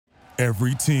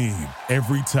Every team,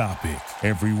 every topic,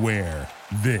 everywhere.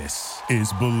 This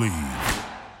is Believe.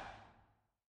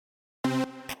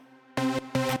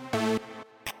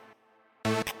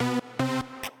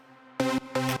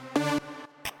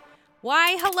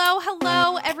 Why,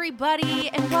 hello, everybody,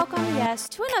 and welcome, yes,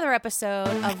 to another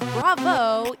episode of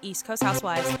Bravo East Coast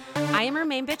Housewives. I am your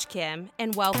main bitch, Kim,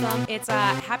 and welcome. It's a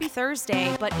happy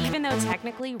Thursday, but even though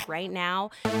technically right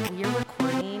now we are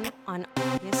recording on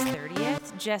August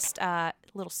 30th, just a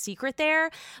little secret there,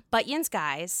 but yins,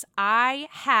 guys, I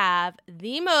have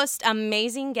the most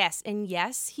amazing guest, and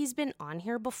yes, he's been on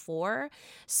here before,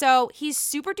 so he's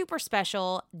super duper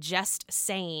special, just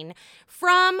saying.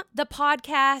 From the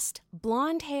podcast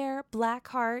Blonde Hair, Black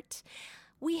Heart,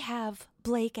 we have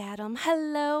Blake Adam.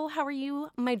 Hello, how are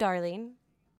you, my darling?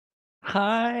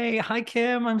 Hi,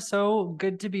 Kim. I'm so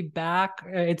good to be back.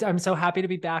 I'm so happy to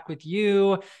be back with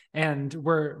you, and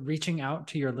we're reaching out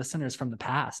to your listeners from the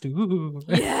past. Ooh.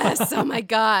 Yes, oh my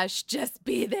gosh, just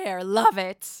be there. Love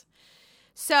it.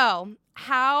 So,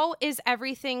 how is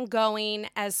everything going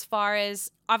as far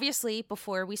as, obviously,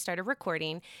 before we started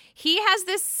recording, he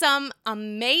has some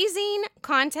amazing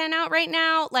content out right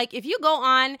now. Like, if you go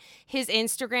on his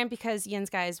Instagram, because, yins,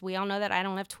 guys, we all know that I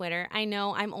don't have Twitter. I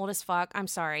know I'm old as fuck. I'm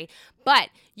sorry. But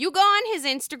you go on his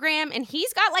Instagram, and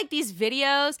he's got, like, these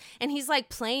videos, and he's, like,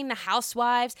 playing the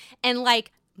housewives, and,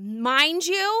 like, mind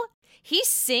you, he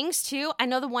sings too. I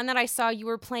know the one that I saw, you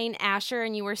were playing Asher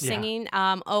and you were singing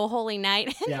Oh Holy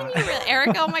Night. And then you were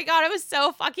Erica. Oh my God, it was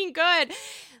so fucking good.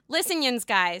 Listen, yins,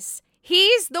 guys,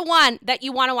 he's the one that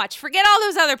you want to watch. Forget all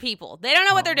those other people. They don't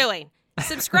know what they're doing.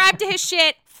 Subscribe to his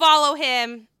shit. Follow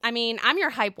him. I mean, I'm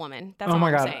your hype woman. That's all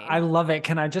I'm saying. I love it.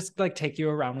 Can I just take you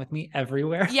around with me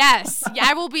everywhere? Yes. Yeah,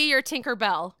 I will be your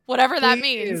Tinkerbell, whatever that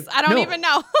means. I don't even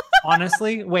know.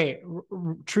 Honestly, wait,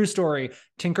 true story.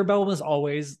 Tinkerbell was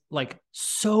always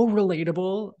so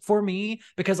relatable for me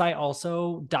because I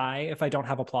also die if I don't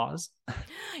have applause.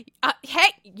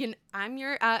 Hey, I'm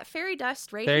your fairy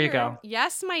dust right there here. There you go.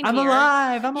 Yes, my dear. I'm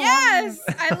alive. Yes,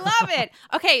 I love it.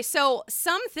 Okay, so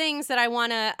some things that I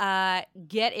want to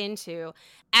get into.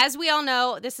 As we all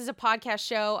know, this is a podcast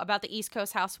show about the East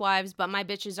Coast Housewives, but my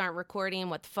bitches aren't recording.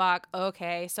 What the fuck?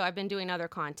 Okay, so I've been doing other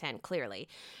content, clearly.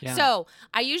 Yeah. So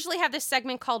I usually have this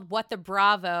segment called What the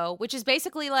Bravo, which is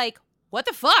basically like, what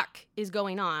the fuck is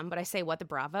going on? But I say what the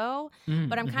Bravo,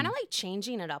 but I'm kind of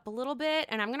changing it up a little bit,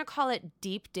 and I'm going to call it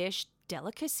Deep Dish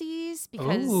Delicacies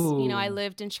because, I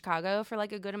lived in Chicago for a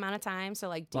good amount of time.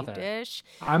 So deep dish.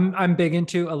 I'm big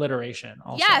into alliteration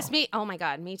also. Yes, me. Oh my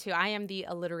God, me too. I am the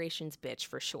alliterations bitch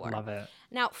for sure. Love it.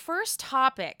 Now, first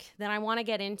topic that I want to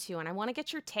get into, and I want to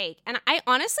get your take. And I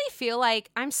honestly feel like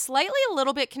I'm slightly a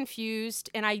little bit confused,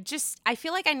 and I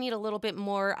feel like I need a little bit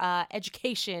more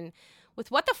education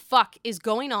with what the fuck is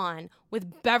going on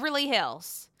with Beverly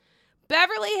Hills.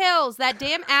 Beverly Hills, that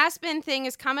damn Aspen thing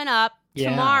is coming up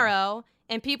tomorrow,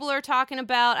 and people are talking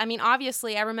about,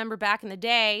 obviously, I remember back in the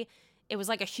day, it was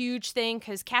a huge thing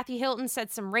because Kathy Hilton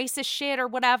said some racist shit or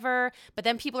whatever, but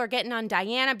then people are getting on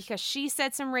Diana because she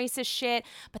said some racist shit,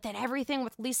 but then everything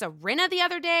with Lisa Rinna the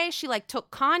other day, she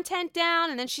took content down,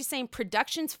 and then she's saying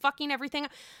production's fucking everything.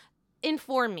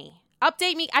 Inform me.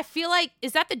 Update me. I feel like,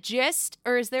 is that the gist,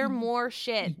 or is there more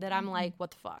shit that I'm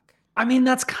what the fuck?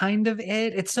 That's kind of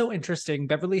it. It's so interesting.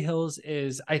 Beverly Hills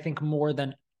is, I think, more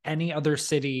than any other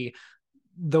city,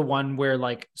 the one where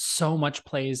so much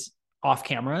plays off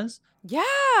cameras.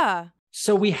 Yeah.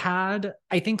 So we had,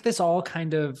 I think this all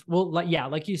kind of,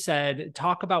 like you said,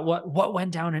 talk about what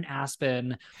went down in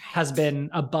Aspen has been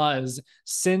a buzz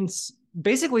since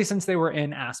they were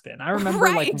in Aspen. I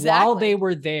remember while they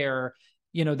were there,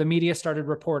 the media started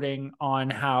reporting on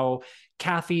how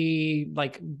Kathy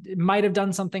might have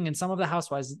done something, and some of the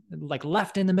housewives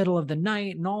left in the middle of the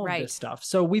night and all of this stuff.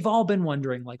 So we've all been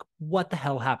wondering what the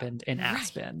hell happened in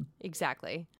Aspen.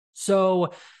 Exactly.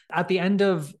 So at the end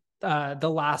of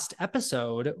the last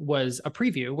episode was a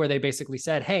preview where they basically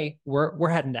said, "Hey, we're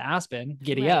heading to Aspen,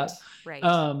 giddy up." Right.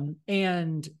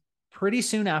 And pretty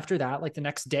soon after that, the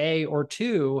next day or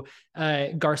two,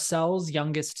 Garcelle's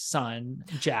youngest son,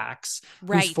 Jax,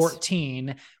 who's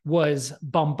 14, was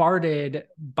bombarded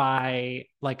by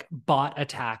bot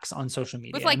attacks on social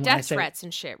media. With death threats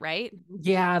and shit, right?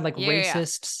 Yeah,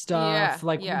 racist stuff,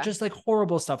 just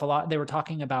horrible stuff. A lot. They were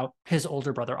talking about his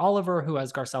older brother, Oliver, who,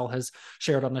 as Garcelle has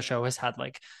shared on the show, has had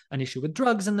an issue with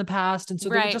drugs in the past. And so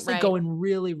they were just going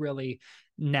really, really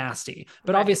nasty.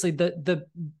 But obviously the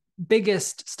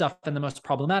biggest stuff and the most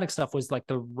problematic stuff was the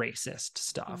racist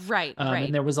stuff. Right.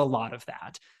 And there was a lot of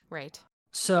that. Right.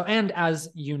 So, and as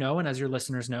you know, and as your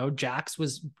listeners know, Jax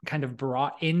was kind of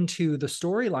brought into the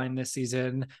storyline this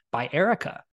season by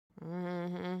Erica.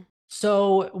 Mm-hmm.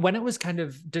 So when it was kind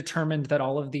of determined that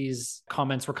all of these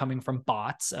comments were coming from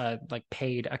bots, like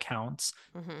paid accounts,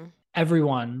 Mm-hmm.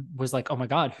 everyone was like, "Oh my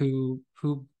God, who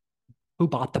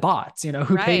bought the bots? You know,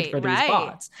 who paid Right, for these right.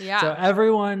 bots?" So Yeah.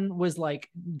 everyone was like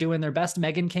doing their best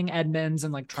Megan King Edmonds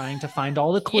and like trying to find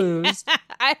all the Yeah. clues.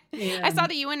 I saw And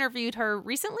that you interviewed her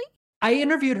recently. I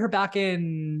interviewed her back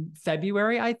in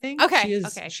February, I think. Okay.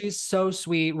 Okay. She's so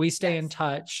sweet. We stay in Yes.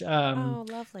 touch. Oh,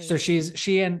 So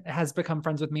lovely. has become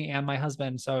friends with me and my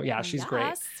husband. So yeah, she's great.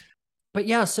 Yes. But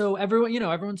yeah, so everyone,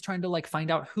 everyone's trying to like find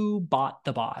out who bought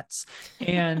the bots.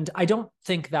 And I don't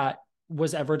think that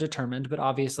was ever determined, but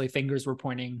obviously fingers were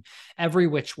pointing every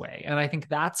which way. And I think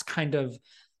that's kind of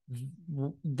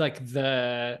like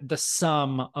the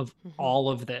sum of all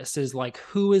of this is like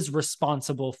who is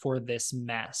responsible for this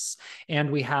mess.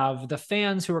 And we have the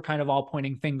fans who are kind of all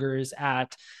pointing fingers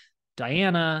at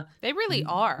Diana, They really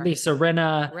are. Lisa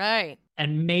Rinna, Right.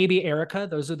 and maybe Erica.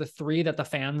 Those are the three that the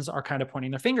fans are kind of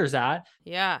pointing their fingers at.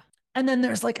 Yeah. And then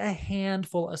there's like a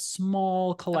handful, a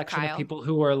small collection of Kyle. people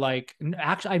who are like,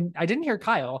 actually, I didn't hear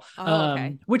Kyle, Oh,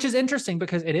 okay. which is interesting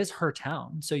because it is her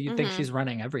town. So you'd think Mhm. she's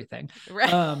running everything.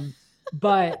 Right.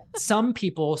 But some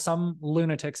people, some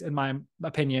lunatics, in my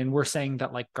opinion, were saying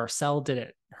that like Garcelle did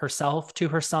it herself to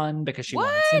her son because she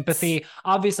wanted What? sympathy.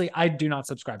 Obviously, I do not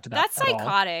subscribe to that. That's at all.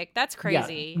 psychotic. That's Yeah,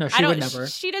 crazy. no, I she don't. would never.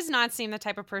 She does not seem the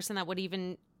type of person that would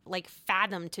even like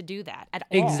fathom to do that at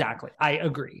all. Exactly. I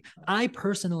agree. I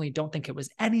personally don't think it was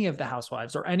any of the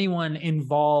housewives or anyone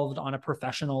involved on a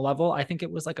professional level. I think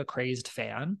it was like a crazed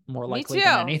fan, more Me likely too.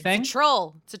 than anything. It's a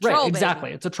troll. It's a troll. Right, exactly.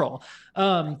 Baby. It's a troll.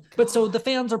 But so the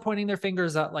fans are pointing their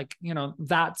fingers at like,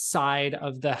 that side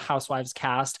of the housewives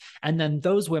cast. And then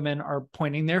those women are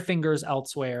pointing their fingers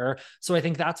elsewhere. So I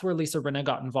think that's where Lisa Rinna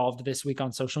got involved this week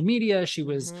on social media. She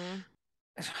was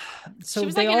so she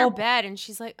was they like in all her bed and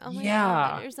she's like, oh my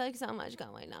God, there's like so much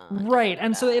going on. Right.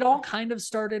 And so it all kind of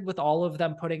started with all of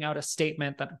them putting out a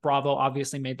statement that Bravo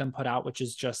obviously made them put out, which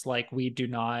is just like, we do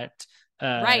not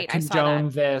Right, I saw condone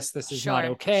that. this. This is not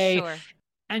Sure, okay. sure.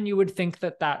 And you would think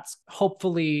that that's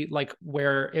hopefully like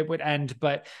where it would end.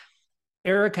 But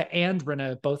Erica and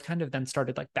Rinna both kind of then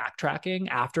started like backtracking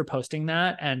after posting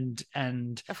that. And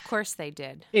Of course they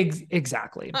did.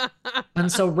 exactly.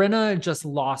 And so Rinna just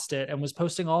lost it and was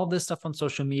posting all this stuff on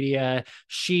social media.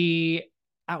 She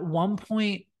at one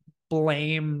point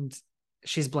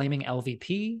she's blaming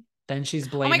LVP. Then she's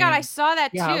Oh blaming. my God, I saw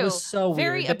that Yeah, too. it was so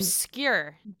very weird.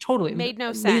 obscure. Totally Made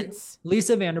no sense.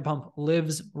 Lisa Vanderpump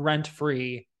lives rent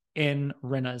free in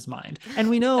Rinna's mind, and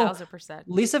we know 1000%.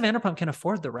 Lisa Vanderpump can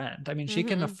afford the rent. I mean, she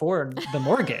can Mhm. afford the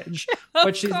mortgage, Of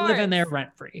but she's living there course.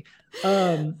 rent free.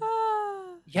 Ah.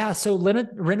 Yeah, so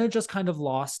Rinna just kind of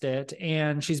lost it,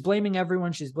 and she's blaming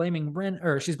everyone. She's blaming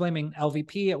she's blaming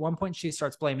LVP. At one point, she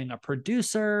starts blaming a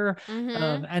producer,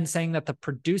 Mhm. and saying that the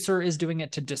producer is doing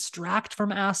it to distract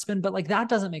from Aspen. But like that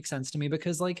doesn't make sense to me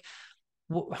because like,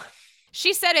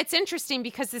 She said it's interesting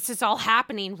because this is all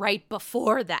happening right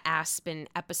before the Aspen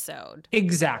episode.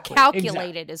 exactly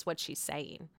Calculated is what she's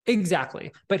saying.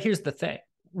 Exactly. But here's the thing.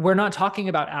 We're not talking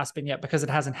about Aspen yet because it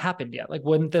hasn't happened yet. Like,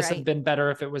 wouldn't this have Right. been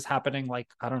better if it was happening like,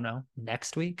 I don't know,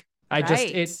 next week? Right.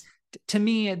 To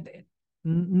me,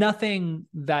 nothing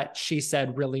that she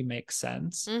said really makes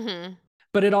sense. Mm-hmm.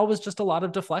 But it all was just a lot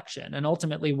of deflection. And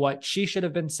ultimately, what she should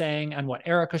have been saying and what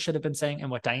Erica should have been saying and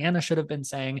what Diana should have been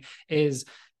saying is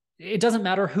it doesn't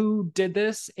matter who did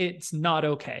this. It's not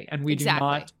okay. And we do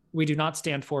not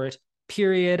stand for it,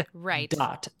 period. Right.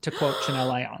 Dot, to quote Chanel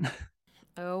Ayan.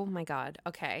 Oh my God.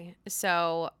 Okay.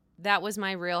 So that was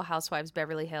my Real Housewives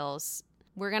Beverly Hills.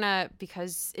 We're gonna,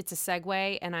 because it's a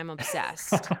segue and I'm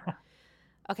obsessed.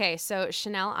 Okay, so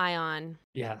Chanel Ayan.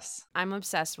 Yes. I'm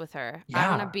obsessed with her. Yeah, I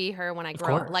want to be her when I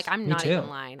grow up. Like, I'm Me not too. even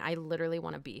lying. I literally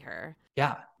want to be her.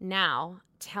 Yeah. Now,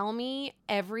 tell me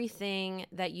everything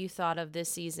that you thought of this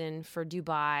season for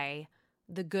Dubai.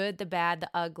 The good, the bad, the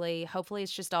ugly. Hopefully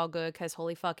it's just all good because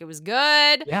holy fuck, it was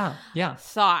good. Yeah. Yeah.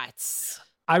 Thoughts?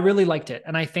 I really liked it.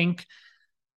 And I think,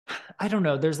 I don't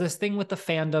know, there's this thing with the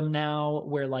fandom now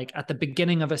where like at the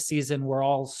beginning of a season, we're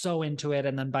all so into it.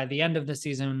 And then by the end of the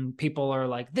season, people are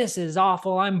like, this is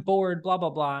awful. I'm bored, blah, blah,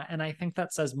 blah. And I think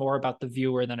that says more about the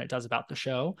viewer than it does about the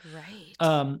show. Right.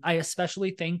 I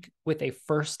especially think with a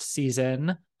first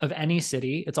season of any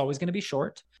city, it's always going to be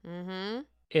short. Mm-hmm.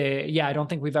 Yeah, I don't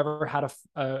think we've ever had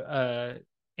a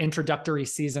introductory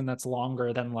season that's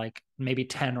longer than like maybe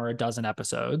 10 or a dozen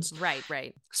episodes.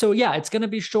 Right. So yeah, it's going to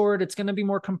be short. It's going to be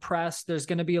more compressed. There's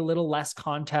going to be a little less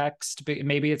context.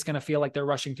 Maybe it's going to feel like they're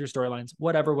rushing through storylines,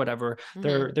 whatever. Mm-hmm.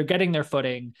 They're getting their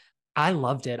footing. I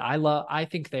loved it. I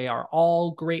think they are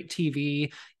all great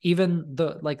TV. Even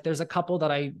there's a couple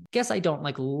that I guess I don't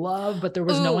like love, but there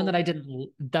was no one that Ooh. I didn't,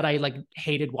 that I like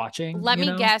hated watching, Let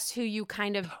me guess who you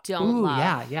kind of don't Ooh,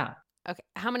 love. yeah. Okay.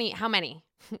 How many?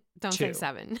 Don't say 2.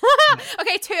 7. No.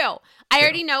 Okay, 2. 2. I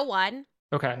already know one.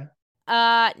 Okay.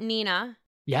 Nina.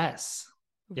 Yes.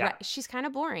 Yeah. Right. She's kind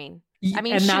of boring. Y- I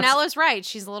mean, and that's- Chanel is right.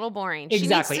 She's a little boring.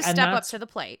 Exactly, She needs to and step up that's- to the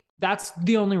plate. That's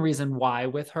the only reason why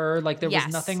with her. Like there was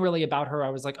Yes. nothing really about her. I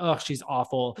was like, oh, she's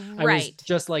awful. I was Right.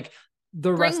 just like the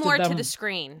Bring rest more of them. to the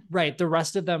screen. Right. The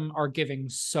rest of them are giving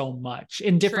so much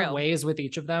in different True. ways with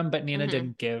each of them, but Nina Mhm.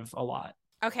 didn't give a lot.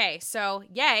 Okay, so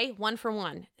yay, 1 for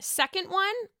 1. Second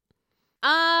one,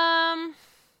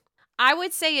 I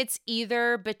would say it's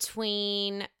either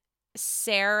between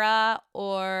Sarah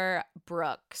or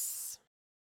Brooks.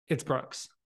 It's Brooks.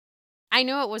 I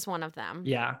knew it was one of them.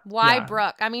 Yeah. Why yeah.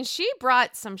 Brooke? I mean, she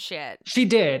brought some shit. She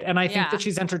did. And I think Yeah. that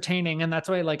she's entertaining. And that's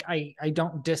why like I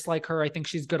don't dislike her. I think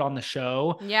she's good on the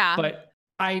show. Yeah. But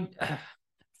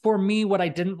for me, what I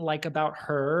didn't like about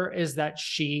her is that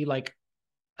she like,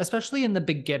 especially in the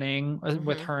beginning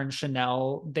with her and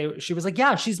Chanel, she was like,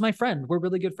 yeah, she's my friend. We're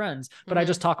really good friends. But I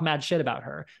just talk mad shit about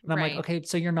her. And I'm Right. like, okay,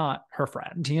 so you're not her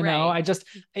friend, you Right. know?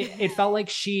 It felt like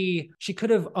she could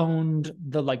have owned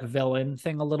the like villain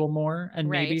thing a little more. And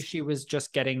maybe Right. she was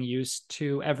just getting used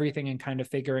to everything and kind of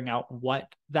figuring out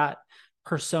what that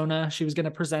persona she was going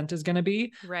to present is going to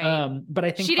be. Right. But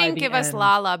I think she by didn't the give us end-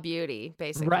 Lala Beauty,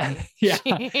 basically. Right. Yeah.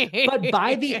 But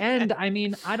by the end, I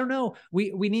mean, I don't know.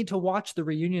 We need to watch the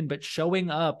reunion, but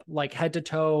showing up like head to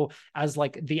toe as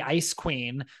like the Ice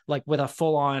Queen, like with a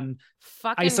full on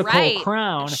Fucking icicle right.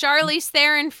 crown. Charlize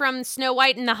Theron from Snow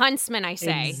White and the Huntsman, I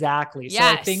say. Exactly.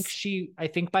 Yes. So I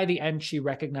think by the end she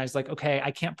recognized like, okay,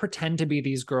 I can't pretend to be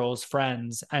these girls'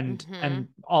 friends and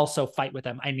also fight with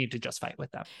them. I need to just fight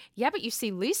with them. Yeah, but you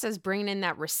see Lisa's bringing in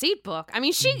that receipt book. I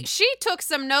mean, she took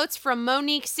some notes from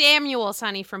Monique Samuels,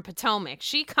 honey, from Potomac.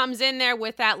 She comes in there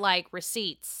with that like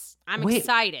receipts. I'm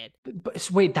excited.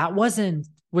 But wait,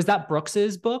 was that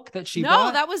Brooks's book that she No,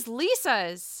 bought? that was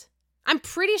Lisa's. I'm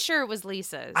pretty sure it was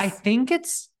Lisa's. I think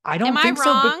I don't Am I think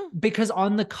wrong? so, because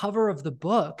on the cover of the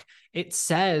book, it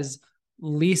says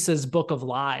Lisa's Book of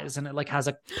Lies, and it like has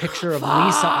a picture of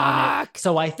Lisa on it.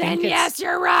 So I think yes,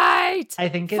 you're right. I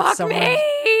think it's Fuck someone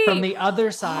me. from the other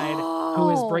side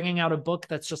who is bringing out a book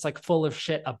that's just like full of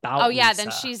shit about yeah, Lisa.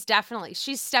 then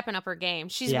she's stepping up her game.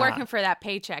 She's Yeah. working for that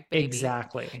paycheck, baby.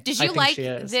 Exactly. Did I you think like she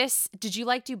is. this? Did you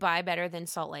like Dubai better than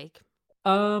Salt Lake?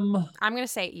 Um, I'm gonna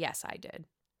say yes, I did,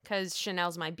 because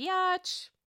Chanel's my biatch.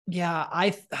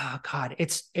 Yeah, God,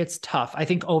 it's tough. I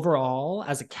think overall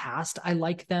as a cast, I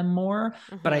like them more,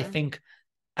 but I think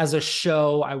as a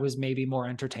show, I was maybe more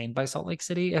entertained by Salt Lake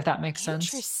City, if that makes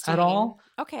sense at all.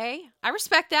 Okay, I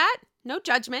respect that. No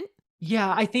judgment.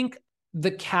 Yeah, I think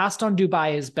the cast on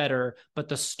Dubai is better, but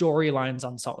the storylines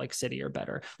on Salt Lake City are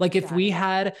better. Like if we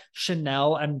had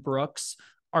Chanel and Brooks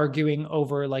arguing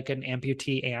over like an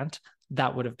amputee aunt,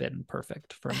 that would have been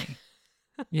perfect for me.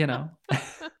 You know?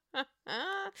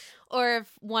 Or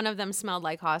if one of them smelled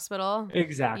like hospital.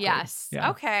 Exactly. Yes.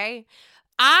 Yeah. Okay.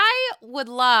 I would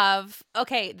love,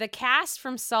 the cast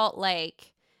from Salt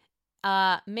Lake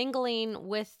mingling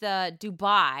with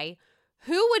Dubai.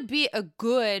 Who would be a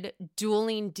good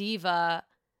dueling diva?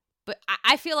 But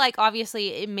I feel like obviously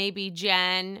it may be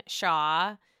Jen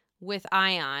Shaw with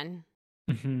Ion.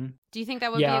 Mm-hmm. Do you think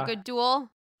that would be a good duel?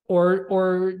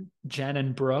 Or Jen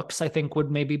and Brooks, I think, would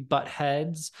maybe butt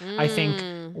heads. I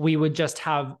think we would just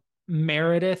have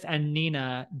Meredith and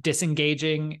Nina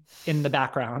disengaging in the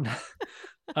background.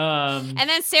 And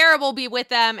then Sarah will be with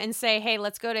them and say, hey,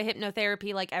 let's go to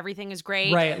hypnotherapy. Like everything is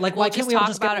great. Right. Like, why can't we all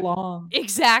just get along?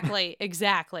 Exactly.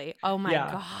 Oh my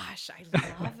gosh. I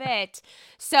love it.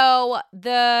 So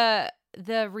the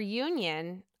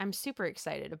reunion, I'm super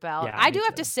excited about. Yeah, I me do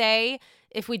have too. to say,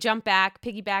 if we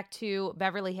piggyback to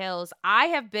Beverly Hills, I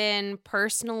have been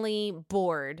personally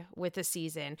bored with the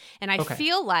season. And I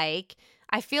feel like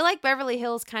Beverly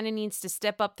Hills kind of needs to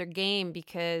step up their game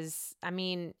because, I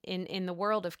mean, in the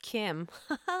world of Kim,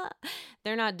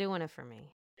 they're not doing it for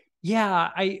me. Yeah,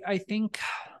 I think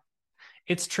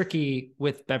it's tricky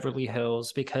with Beverly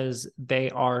Hills because they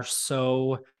are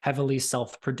so heavily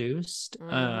self-produced.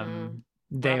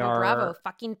 Bravo,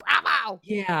 fucking bravo.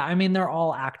 Yeah, I mean, they're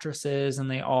all actresses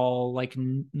and they all like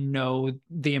know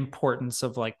the importance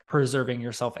of like preserving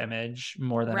your self-image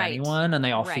more than anyone, and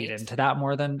they all feed into that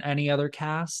more than any other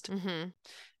cast.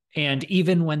 And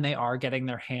even when they are getting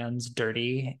their hands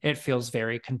dirty, it feels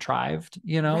very contrived,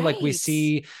 like we Right.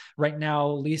 see right now,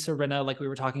 Lisa Rinna, like we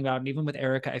were talking about, and even with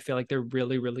Erica, I feel like they're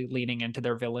really, really leaning into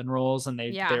their villain roles, and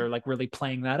Yeah. they're like really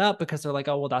playing that up because they're like,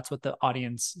 oh, well, that's what the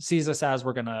audience sees us as.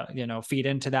 We're gonna, feed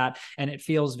into that. And it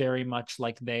feels very much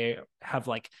like they have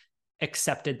like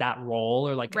accepted that role,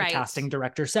 or like Right. a casting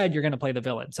director said, you're going to play the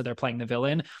villain. So they're playing the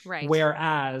villain. Right.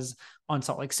 Whereas on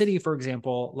Salt Lake City, for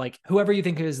example, like whoever you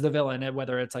think is the villain,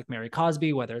 whether it's like Mary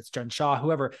Cosby, whether it's Jen Shaw,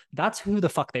 whoever, that's who the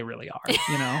fuck they really are,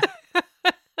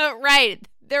 Right.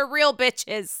 They're real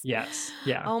bitches. Yes.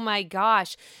 Yeah. Oh my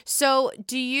gosh. So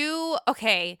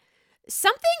okay,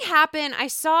 something happened. I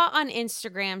saw on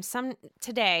Instagram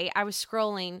today, I was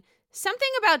scrolling, something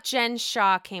about Jen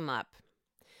Shaw came up.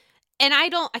 And I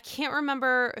can't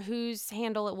remember whose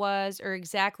handle it was or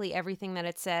exactly everything that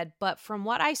it said, but from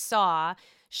what I saw,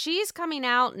 she's coming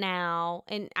out now,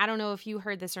 and I don't know if you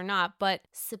heard this or not, but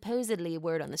supposedly,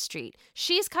 word on the street,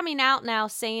 she's coming out now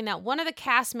saying that one of the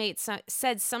castmates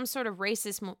said some sort of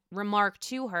racist remark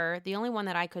to her. The only one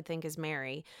that I could think is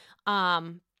Mary.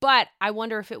 But I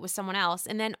wonder if it was someone else.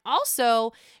 And then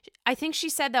also, I think she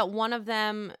said that one of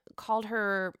them called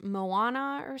her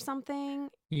Moana or something.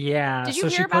 Yeah. Did you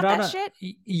hear about that shit?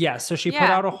 Yeah. So she put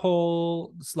out a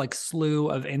whole like slew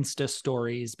of Insta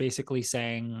stories basically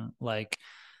saying like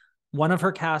one of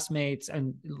her castmates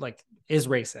and like is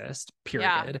racist,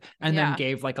 period. And then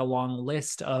gave like a long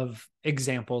list of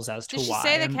examples as to why. Did she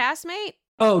say the castmate?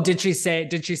 Oh, did she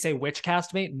say which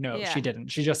castmate? No, she didn't.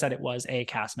 She just said it was a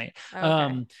castmate.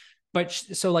 Okay. But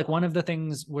so like one of the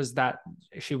things was that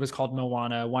she was called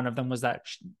Moana. One of them was that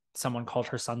someone called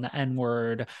her son the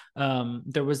N-word.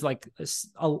 There was like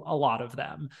a lot of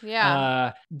them.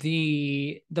 Yeah.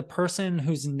 The person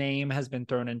whose name has been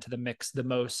thrown into the mix the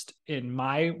most in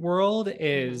my world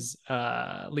is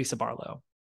Lisa Barlow.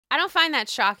 I don't find that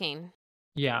shocking.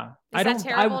 Yeah. Is that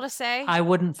terrible to say? I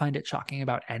wouldn't find it shocking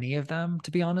about any of them,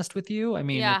 to be honest with you. I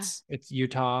mean, it's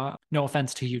Utah. No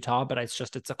offense to Utah, but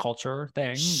it's a culture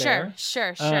thing. Sure.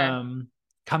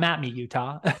 Come at me,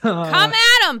 Utah. Come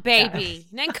at them, baby.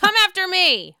 Yeah. Then come after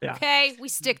me. Yeah. Okay? We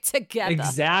stick together.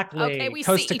 Exactly. Okay, we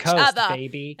coast see to coast, each other.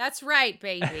 Baby. That's right,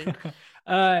 baby.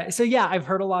 So yeah, I've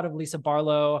heard a lot of Lisa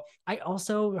Barlow. I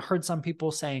also heard some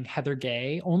people saying Heather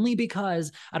Gay, only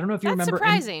because I don't know if you remember.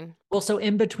 Surprising. So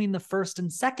in between the first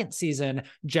and second season,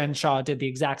 Jen Shaw did the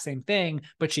exact same thing,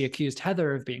 but she accused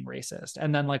Heather of being racist.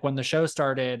 And then like when the show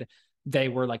started, they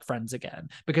were like friends again,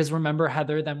 because remember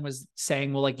Heather then was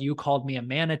saying, well, like you called me a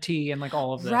manatee and like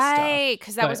all of this stuff. Right,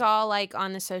 because that was all like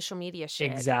on the social media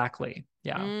shit. Exactly.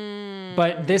 Yeah.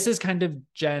 But this is kind of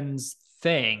Jen's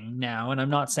thing now, and I'm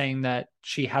not saying that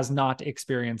she has not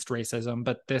experienced racism,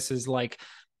 but this is like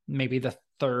maybe the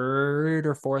third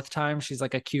or fourth time she's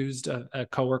like accused a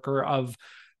coworker of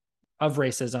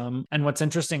racism. And what's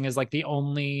interesting is like the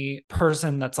only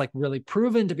person that's like really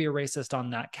proven to be a racist on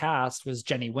that cast was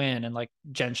Jenny Wynn, and like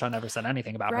Jen Shaw never said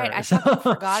anything about her. Right, I fucking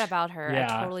forgot about her. Yeah.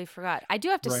 I totally forgot. I do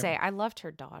have to say, I loved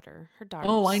her daughter. Her daughter.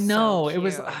 Oh, I know.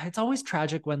 So it's always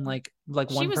tragic when like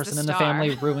one person in the star.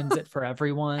 family ruins it for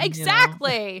everyone.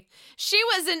 Exactly. She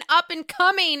was an up and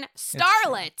coming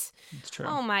starlet. It's true.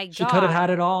 Oh my God. She could have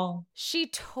had it all. She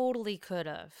totally could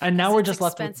have. And now we're just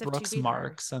left with Brooks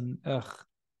Marks, and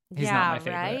he's not my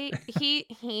favorite. Right?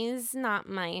 He's not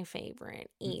my favorite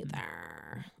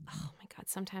either. Oh my God.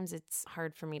 Sometimes it's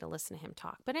hard for me to listen to him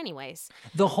talk. But anyways.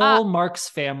 The whole Marks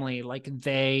family, like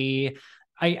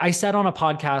I said on a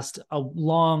podcast a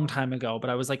long time ago, but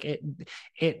I was like,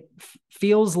 it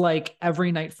feels like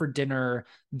every night for dinner,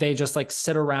 they just like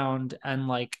sit around and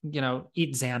like,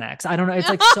 eat Xanax. I don't know. It's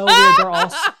like so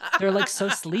weird. They're like so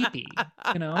sleepy,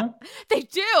 They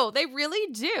do. They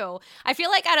really do. I feel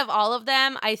like out of all of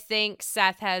them, I think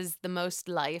Seth has the most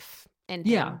life in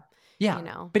him.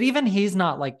 Yeah. But even he's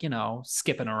not like,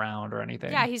 skipping around or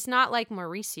anything. Yeah. He's not like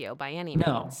Mauricio by any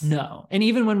means. No. And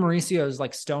even when Mauricio is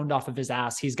like stoned off of his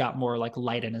ass, he's got more like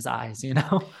light in his eyes,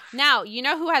 Now, you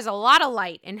know who has a lot of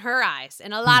light in her eyes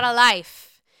and a lot of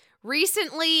life?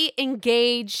 Recently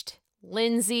engaged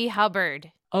Lindsay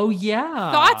Hubbard. Oh,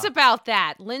 yeah. Thoughts about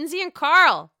that? Lindsay and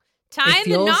Carl tying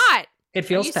the knot. It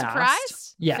feels fast.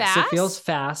 Surprised? Yes, fast? It feels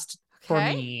fast for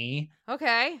me.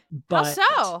 Okay. But how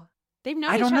so? They've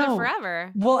known each other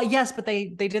forever. Well, yes, but they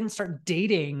didn't start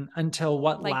dating until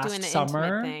like last doing the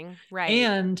summer. Thing. Right.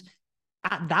 And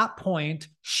at that point,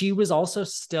 she was also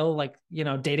still like,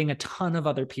 dating a ton of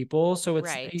other people. So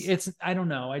it's I don't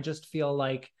know. I just feel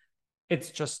like it's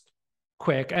just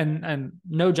quick and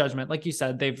no judgment. Like you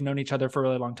said, they've known each other for a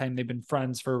really long time. They've been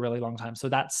friends for a really long time. So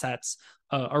that sets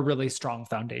a really strong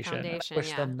foundation. I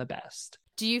wish them the best.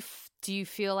 Do you Do you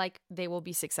feel like they will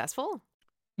be successful?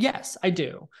 Yes, I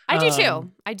do. I do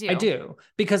too. I do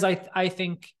because I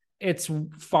think it's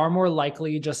far more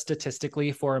likely just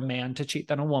statistically for a man to cheat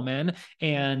than a woman.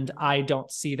 And I don't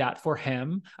see that for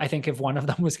him. I think if one of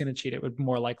them was going to cheat, it would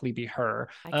more likely be her.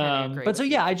 I kind of agree. But so,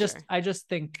 with yeah, you, I just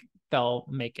think they'll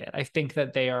make it. I think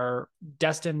that they are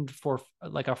destined for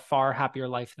like a far happier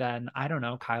life than, I don't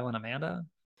know, Kyle and Amanda.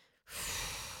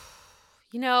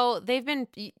 You know, they've been.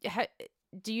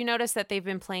 Do you notice that they've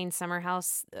been playing Summer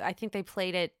House? I think they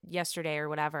played it yesterday or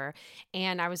whatever.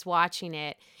 And I was watching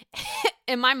it.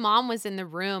 And my mom was in the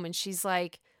room and she's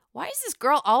like, why is this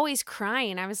girl always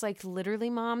crying? I was like, literally,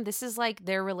 Mom, this is like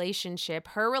their relationship.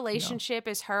 Her relationship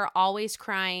is her always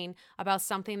crying about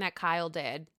something that Kyle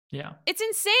did. Yeah. It's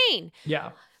insane.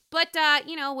 Yeah. But,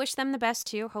 you know, wish them the best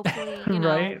too. Hopefully, you know.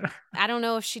 Right? I don't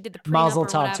know if she did the prenup Mazel or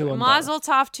tov whatever. to them Mazel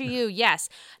tov to you, yes.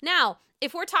 Now,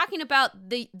 if we're talking about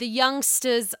the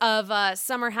youngsters of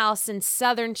Summer House and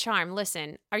Southern Charm,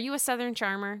 listen, are you a Southern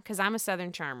Charmer? Because I'm a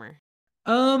Southern Charmer.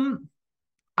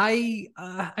 I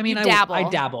mean, You dabble. I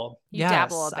dabble. You Yes,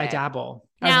 dabble a bit. I dabble.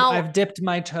 Now- I've dipped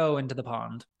my toe into the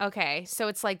pond. Okay, so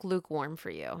it's like lukewarm for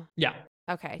you. Yeah.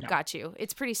 Okay, Yeah. got you.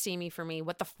 It's pretty steamy for me.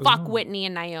 What the fuck, Ooh. Whitney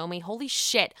and Naomi? Holy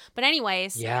shit. But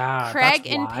anyways, Yeah. Craig that's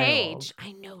and wild. Paige.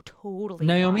 I know, totally.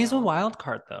 Naomi's wild. a wild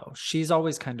card though. She's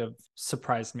always kind of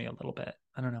surprised me a little bit.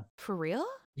 I don't know. For real?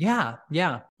 Yeah.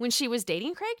 Yeah. When she was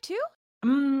dating Craig too?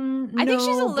 I think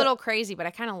she's a little crazy, but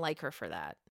I kind of like her for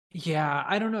that. Yeah,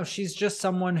 I don't know. She's just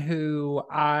someone who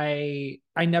I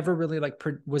never really like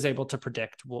was able to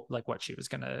predict like what she was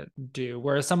gonna do.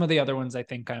 Whereas some of the other ones, I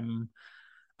think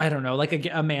I don't know. Like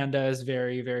Amanda is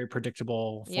very, very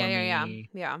predictable for me.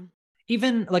 Yeah.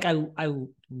 Even like I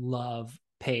love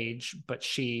Paige, but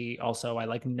she also I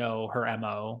like know her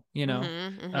MO, you know.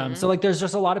 So like there's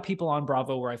just a lot of people on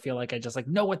Bravo where I feel like I just like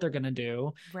know what they're gonna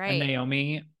do. Right. And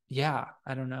Naomi, yeah,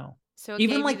 I don't know. So it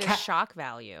even gave like you the shock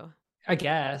value. I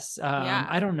guess. Yeah.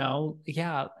 I don't know.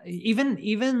 Yeah.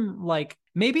 Even like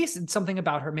maybe it's something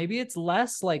about her. Maybe it's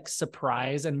less like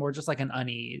surprise and more just like an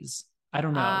unease. I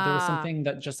don't know. There was something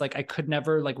that just like I could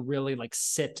never like really like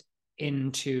sit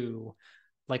into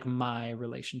like my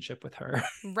relationship with her.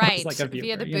 Right. Like a viewer,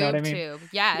 via the you know what I boob mean? tube.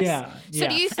 Yes. Yeah. So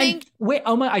do you think wait,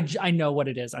 oh my, I know what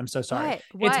it is. I'm so sorry.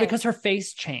 What? It's because her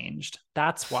face changed.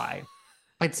 That's why.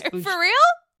 It's for real?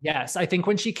 Yes, I think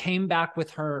when she came back with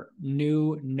her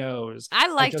new nose. I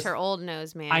liked her old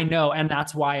nose, man. I know, and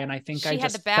that's why. And I think she I had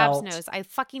just the Babs felt, nose. I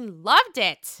fucking loved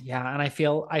it. Yeah, and I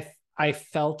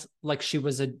felt like she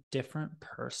was a different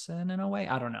person in a way.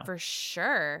 I don't know. For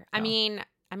sure. I No. mean,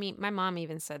 my mom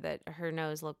even said that her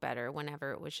nose looked better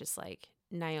whenever it was just like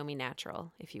Naomi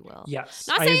natural, if you will. Yes,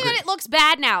 Not I saying agree. that it looks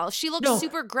bad now. She looks No.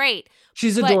 super great.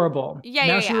 She's but- adorable. Yeah,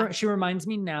 now yeah. she reminds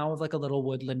me now of like a little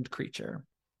woodland creature.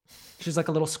 She's like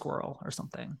a little squirrel or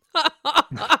something, looking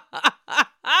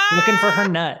for her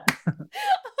nut.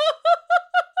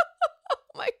 Oh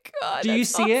my god. Do you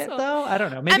that's see it awesome. though? I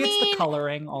don't know. Maybe it's mean, the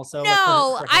coloring also.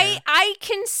 No, like, for hair. I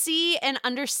can see and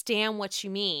understand what you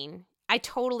mean. I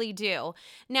totally do.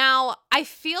 Now, I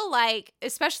feel like,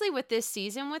 especially with this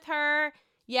season with her,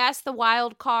 yes, the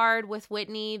wild card with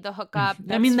Whitney, the hookup.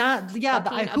 I mean that's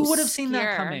who would have seen that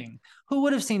obscure. coming? Who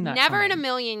would have seen that? Never in a coming?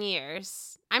 million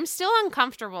years. I'm still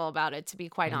uncomfortable about it, to be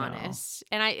quite I know. honest.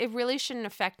 And it really shouldn't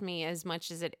affect me as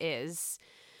much as it is.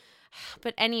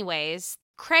 But anyways,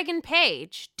 Craig and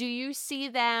Paige, do you see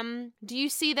them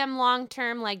long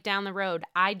term, like down the road?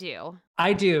 I do.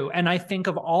 I do. And I think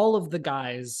of all of the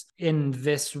guys in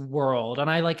this world, and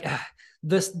I like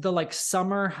the like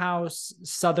Summer House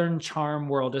Southern Charm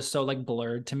world is so like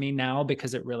blurred to me now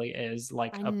because it really is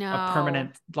like I a know.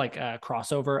 permanent like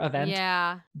crossover event.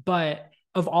 Yeah. But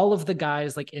of all of the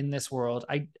guys like in this world,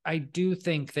 I do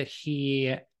think that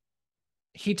he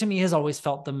to me has always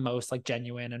felt the most like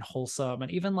genuine and wholesome.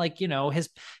 And even like, you know, his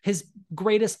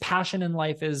greatest passion in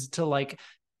life is to like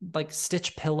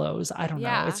stitch pillows. I don't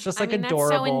know. It's just like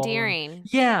adorable. That's so endearing.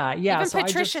 Yeah. Even So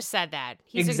Patricia said that.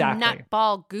 He's Exactly. a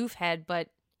nutball goofhead, but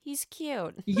he's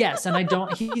cute. Yes. And I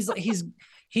don't,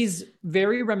 he's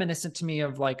very reminiscent to me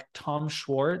of like Tom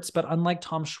Schwartz, but unlike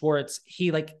Tom Schwartz,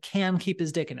 he like can keep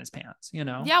his dick in his pants, you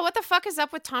know? Yeah, what the fuck is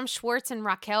up with Tom Schwartz and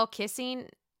Raquel kissing?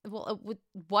 Well,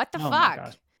 what the Oh my fuck?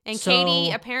 God. And So-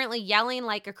 Katie apparently yelling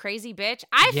like a crazy bitch.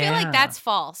 I feel like Yeah. that's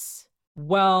false.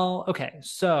 Well, okay.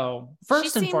 So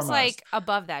first she and seems foremost, like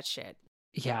above that shit.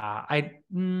 yeah,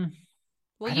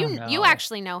 Well, I you don't you know.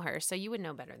 actually know her, so you would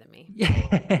know better than me.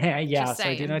 yeah, Just so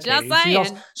I do saying. know Just Katie.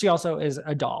 saying. She also is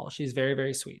a doll. She's very,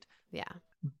 very sweet. Yeah.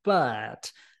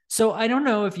 But So I don't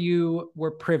know if you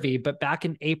were privy, but back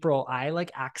in April, I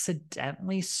like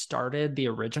accidentally started the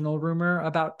original rumor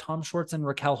about Tom Schwartz and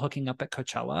Raquel hooking up at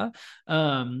Coachella,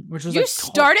 which was You like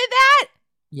started that?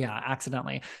 yeah,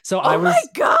 accidentally. So Oh my I know.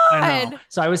 God.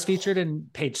 So I was featured in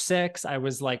Page Six. I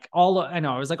was like I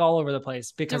was like all over the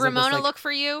place Did because Ramona of this, look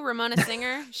for you? Ramona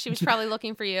Singer? She was probably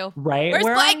looking for you. right Where's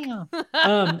where Blake?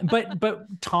 I am.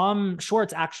 But Tom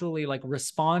Schwartz actually like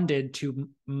responded to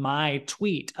my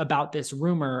tweet about this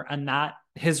rumor, and that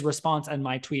his response and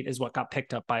my tweet is what got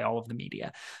picked up by all of the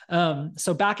media.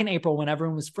 So back in April, when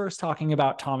everyone was first talking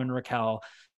about Tom and Raquel,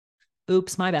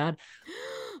 oops, my bad.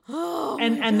 Oh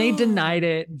And they God. denied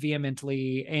it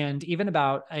vehemently. And even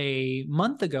about a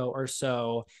month ago or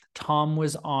so, Tom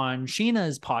was on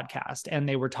Sheena's podcast and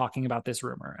they were talking about this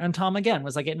rumor. And Tom again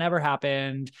was like, it never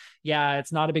happened. Yeah,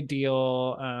 it's not a big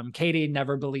deal. Katie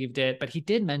never believed it, but he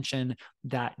did mention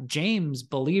that James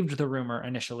believed the rumor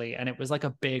initially, and it was like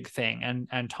a big thing.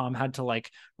 And Tom had to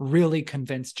like really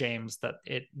convince James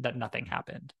that nothing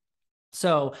happened.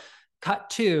 So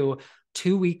cut to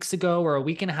 2 weeks ago or a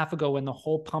week and a half ago, when the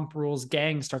whole Pump Rules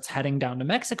gang starts heading down to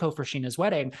Mexico for Sheena's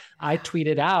wedding, I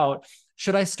tweeted out,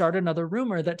 should I start another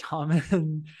rumor that Tom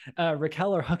and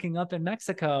Raquel are hooking up in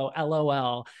Mexico?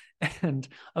 LOL. And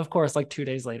of course, like 2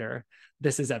 days later,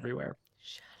 this is everywhere.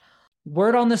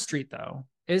 Word on the street, though,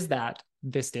 is that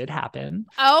this did happen.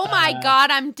 Oh my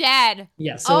God, I'm dead.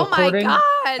 Yeah. So my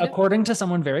God. according to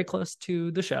someone very close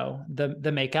to the show, the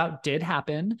makeout did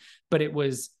happen, but it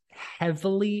was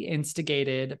heavily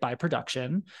instigated by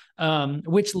production,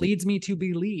 which leads me to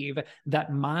believe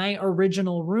that my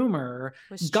original rumor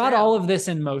got all of this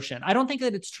in motion. I don't think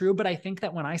that it's true, but I think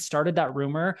that when I started that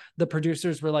rumor, the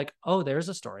producers were like, oh, there's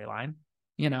a storyline.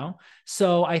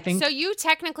 So I think so you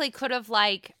technically could have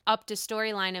like upped a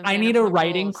storyline. I need a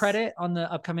writing credit on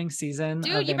the upcoming season.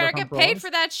 Dude, you better get paid for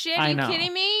that shit. Are you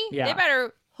kidding me? Yeah. They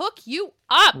better hook you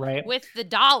up with the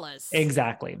dollars.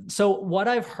 Exactly. So what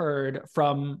I've heard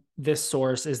from this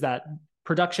source is that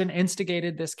production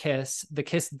instigated this kiss. The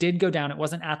kiss did go down. It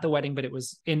wasn't at the wedding, but it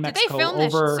was in Mexico. Did they film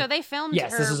this? So they filmed.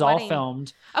 Yes, this is wedding. All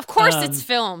filmed. Of course, it's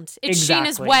filmed. It's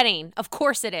Sheena's wedding. Of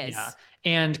course, it is. Yeah.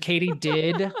 And Katie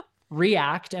did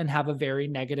react and have a very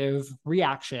negative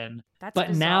reaction. But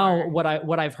bizarre. Now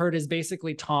what I've heard is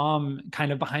basically Tom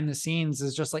kind of behind the scenes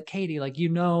is just like, Katie, like,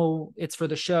 it's for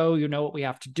the show, what we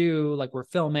have to do, like we're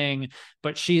filming,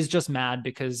 but she's just mad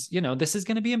because, this is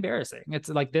going to be embarrassing. It's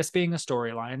like this being a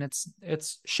storyline.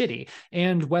 It's shitty.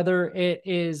 And whether it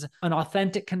is an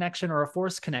authentic connection or a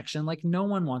forced connection, like no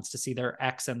one wants to see their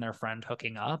ex and their friend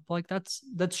hooking up. Like that's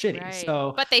shitty. Right.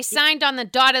 So, but they signed on the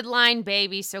dotted line,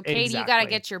 baby. So Katie, you got to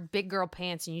get your big girl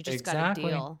pants and you just got to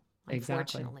deal.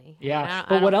 Unfortunately. Yeah.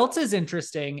 But what else is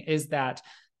interesting is that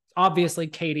obviously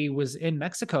Katie was in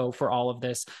Mexico for all of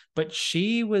this, but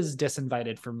she was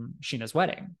disinvited from Sheena's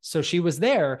wedding. So she was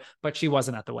there, but she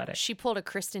wasn't at the wedding. She pulled a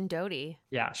Kristen Doty.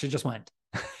 Yeah, she just went.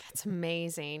 That's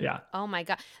amazing. Yeah. Oh my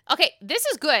God. Okay, this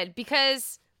is good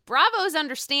because Bravo's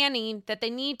understanding that they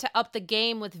need to up the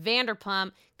game with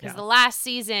Vanderpump because the last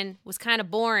season was kind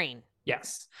of boring.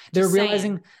 Yes. They're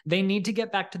realizing they need to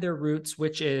get back to their roots,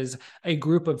 which is a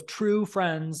group of true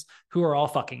friends who are all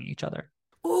fucking each other.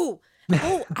 Oh,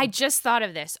 I just thought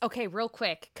of this. Okay, real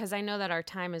quick, because I know that our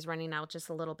time is running out just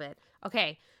a little bit.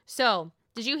 Okay, so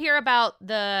did you hear about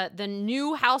the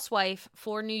new housewife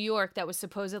for New York that was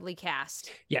supposedly cast?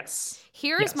 Yes.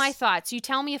 Here's my thoughts. You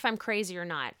tell me if I'm crazy or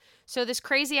not. So this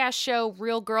crazy ass show,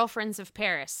 Real Girlfriends of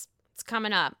Paris, it's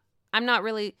coming up. I'm not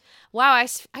really, I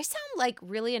sound like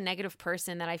really a negative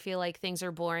person that I feel like things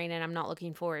are boring and I'm not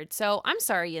looking forward. So I'm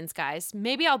sorry, Yins guys.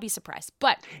 Maybe I'll be surprised.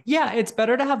 But yeah, it's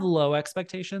better to have low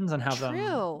expectations and have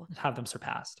them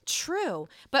surpassed. True.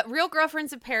 But Real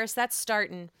Girlfriends of Paris, that's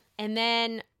starting. And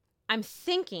then I'm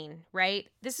thinking, right?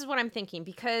 This is what I'm thinking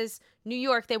because New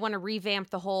York, they want to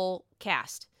revamp the whole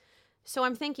cast. So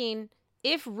I'm thinking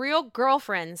if Real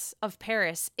Girlfriends of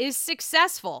Paris is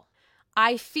successful,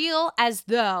 I feel as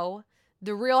though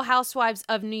the Real Housewives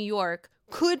of New York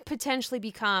could potentially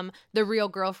become the Real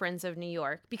Girlfriends of New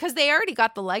York because they already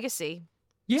got the legacy.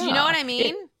 Yeah. Do you know what I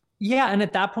mean? And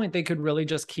at that point, they could really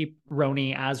just keep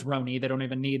Roni as Roni. They don't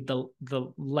even need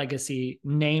the legacy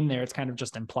name there. It's kind of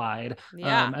just implied.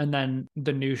 Yeah. And then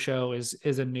the new show is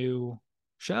a new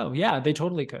show. Yeah, they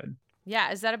totally could.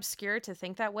 Yeah. Is that obscure to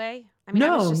think that way? I mean,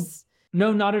 no.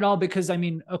 No, not at all. Because I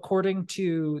mean, according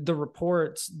to the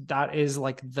reports, that is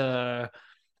like the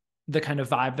kind of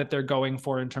vibe that they're going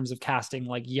for in terms of casting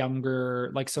like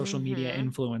younger, like social media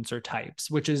influencer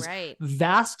types, which is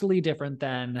vastly different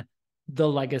than the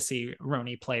legacy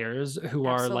Roni players who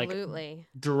are like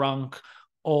drunk,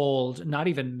 old, not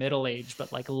even middle-aged,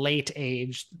 but like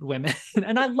late-aged women.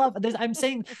 And I love this. I'm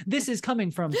saying this is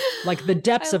coming from like the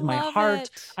depths of my heart.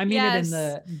 I mean it in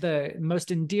the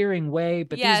most endearing way,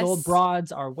 but these old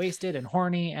broads are wasted and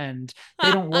horny and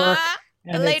they don't work.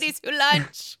 The ladies who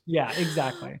lunch. Yeah,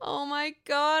 exactly. Oh my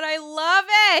God, I love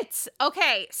it.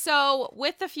 Okay, so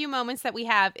with the few moments that we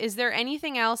have, is there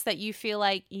anything else that you feel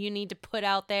like you need to put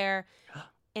out there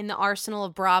in the arsenal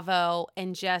of Bravo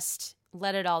and just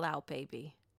let it all out,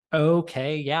 baby?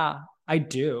 Okay, yeah, I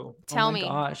do. Tell me.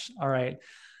 Gosh. All right.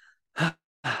 All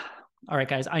right,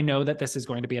 guys, I know that this is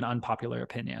going to be an unpopular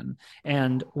opinion.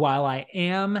 And while I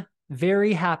am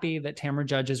very happy that Tamra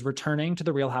Judge is returning to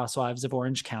the Real Housewives of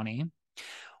Orange County,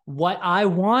 what I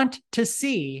want to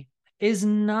see is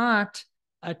not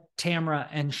a Tamra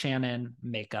and Shannon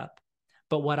makeup,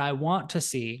 but what I want to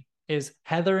see is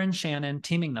Heather and Shannon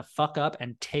teaming the fuck up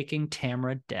and taking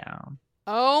Tamra down.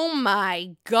 Oh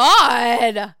my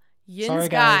God. Sorry,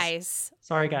 guys.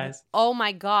 Sorry, guys. Oh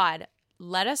my God.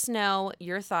 Let us know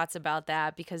your thoughts about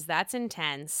that because that's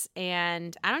intense.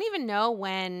 And I don't even know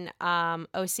when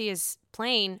OC is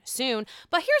playing soon.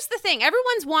 But here's the thing.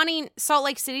 Everyone's wanting Salt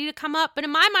Lake City to come up. But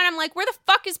in my mind, I'm like, where the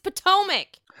fuck is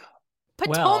Potomac?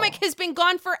 Potomac has been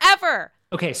gone forever.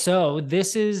 Okay, so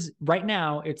this is right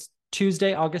now, it's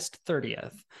Tuesday, August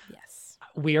 30th. Yes.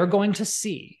 We are going to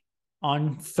see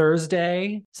on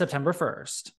Thursday, September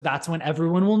 1st. That's when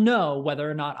everyone will know whether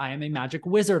or not I am a magic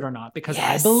wizard or not, because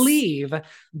I believe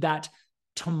that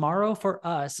tomorrow for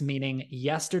us, meaning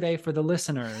yesterday for the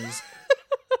listeners,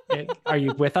 are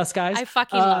you with us, guys? I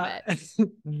fucking love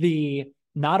it.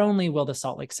 Not only will the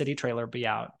Salt Lake City trailer be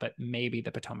out, but maybe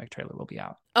the Potomac trailer will be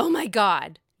out. Oh my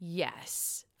God.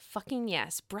 Yes. Fucking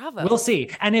yes. Bravo. We'll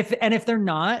see. And if they're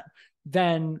not,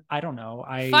 then I don't know.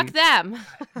 Fuck them.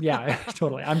 Yeah,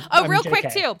 totally. I'm real JK.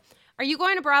 Quick too. Are you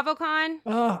going to BravoCon?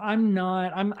 Oh, I'm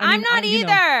not. I'm not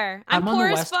either. I'm poor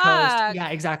as fuck. Coast. Yeah,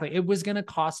 exactly. It was gonna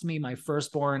cost me my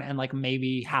firstborn and like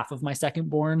maybe half of my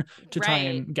secondborn to try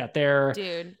and get there.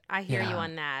 Dude, I hear you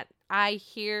on that. I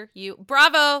hear you.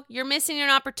 Bravo, you're missing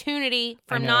an opportunity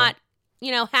from not,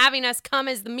 having us come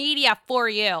as the media for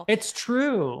you. It's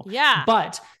true. Yeah.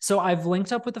 But so I've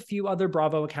linked up with a few other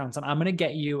Bravo accounts and I'm going to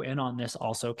get you in on this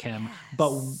also, Kim. Yes.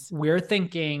 But we're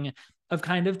thinking of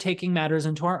kind of taking matters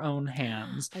into our own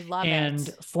hands. I love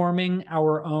and forming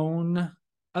our own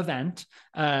event.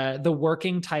 The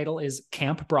working title is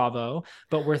Camp Bravo,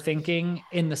 but we're thinking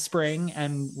in the spring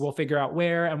and we'll figure out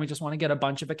where, and we just want to get a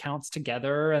bunch of accounts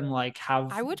together and like have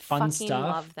fun stuff. I would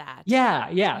love that. Yeah.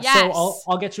 Yes. So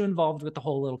I'll get you involved with the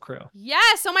whole little crew.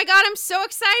 Yes. Oh my God, I'm so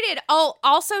excited. Oh,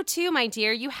 also too, my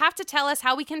dear, you have to tell us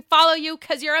how we can follow you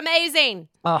because you're amazing.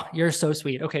 Oh, you're so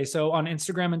sweet. Okay, so on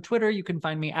Instagram and Twitter, you can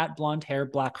find me at Blonde Hair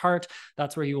Black Heart.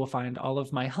 That's where you will find all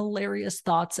of my hilarious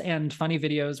thoughts and funny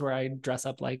videos where I dress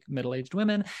up like middle-aged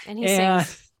women. And he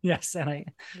sings. Yes, and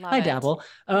I dabble.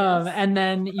 And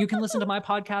then you can listen to my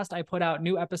podcast. I put out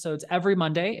new episodes every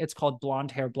Monday. It's called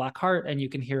Blonde Hair Black Heart, and you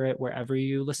can hear it wherever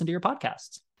you listen to your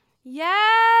podcasts.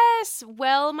 Yes.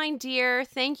 Well, my dear,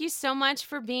 thank you so much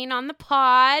for being on the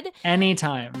pod.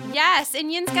 Anytime. Yes.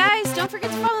 And Yins, guys, don't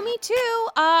forget to follow me too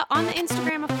on the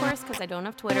Instagram, of course, because I don't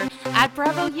have Twitter, at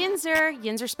Bravo Yinzer.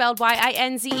 Yinzer spelled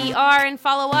YINZER. And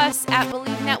follow us at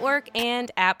Believe Network and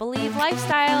at Believe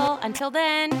Lifestyle. Until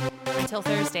then, until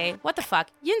Thursday, what the fuck?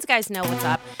 Yins, guys know what's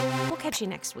up. We'll catch you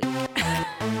next week.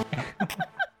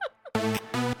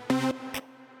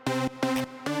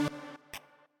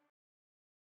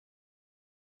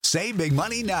 Save big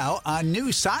money now on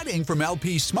new siding from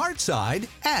LP SmartSide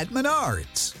at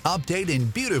Menards. Update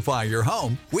and beautify your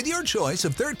home with your choice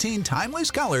of 13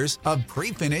 timeless colors of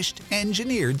pre-finished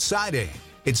engineered siding.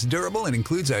 It's durable and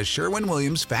includes a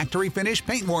Sherwin-Williams factory finish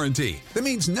paint warranty that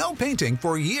means no painting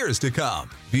for years to come.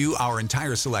 View our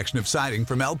entire selection of siding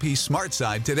from LP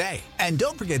SmartSide today. And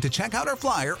don't forget to check out our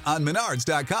flyer on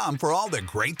Menards.com for all the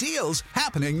great deals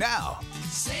happening now.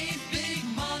 Save big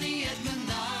money at Menards.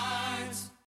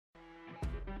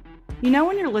 You know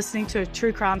when you're listening to a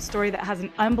true crime story that has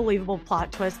an unbelievable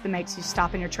plot twist that makes you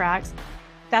stop in your tracks?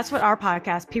 That's what our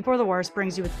podcast, People Are the Worst,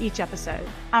 brings you with each episode.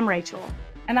 I'm Rachel.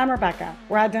 And I'm Rebecca.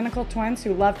 We're identical twins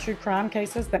who love true crime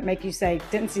cases that make you say,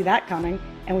 didn't see that coming,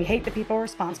 and we hate the people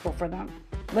responsible for them.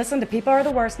 Listen to People Are the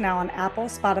Worst now on Apple,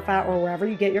 Spotify, or wherever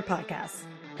you get your podcasts.